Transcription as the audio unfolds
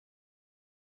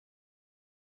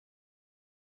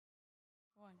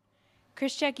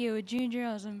Chris Checchio with Junior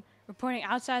Journalism reporting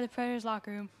outside the Predators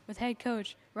locker room with head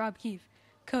coach Rob Keefe.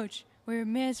 Coach, we're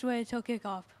minutes away until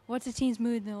kickoff. What's the team's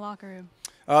mood in the locker room?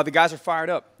 The guys are fired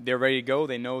up. They're ready to go.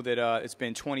 They know that it's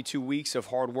been 22 weeks of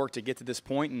hard work to get to this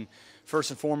point. And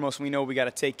first and foremost, we know we got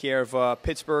to take care of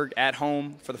Pittsburgh at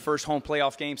home for the first home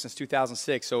playoff game since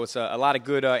 2006. So it's a lot of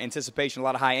good anticipation, a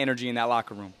lot of high energy in that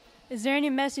locker room. Is there any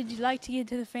message you'd like to give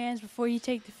to the fans before you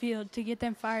take the field to get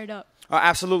them fired up?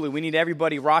 Absolutely. We need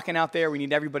everybody rocking out there. We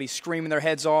need everybody screaming their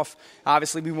heads off.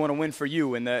 Obviously, we want to win for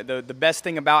you. And the best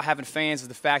thing about having fans is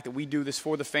the fact that we do this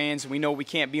for the fans. We know we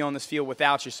can't be on this field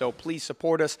without you. So please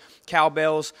support us.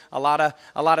 Cowbells, a lot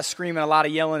of screaming, a lot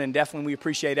of yelling, and definitely we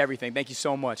appreciate everything. Thank you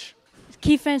so much. Is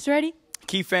Keefe fence ready?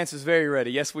 Keefe fence is very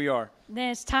ready. Yes, we are.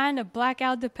 Then it's time to black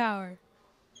out the power.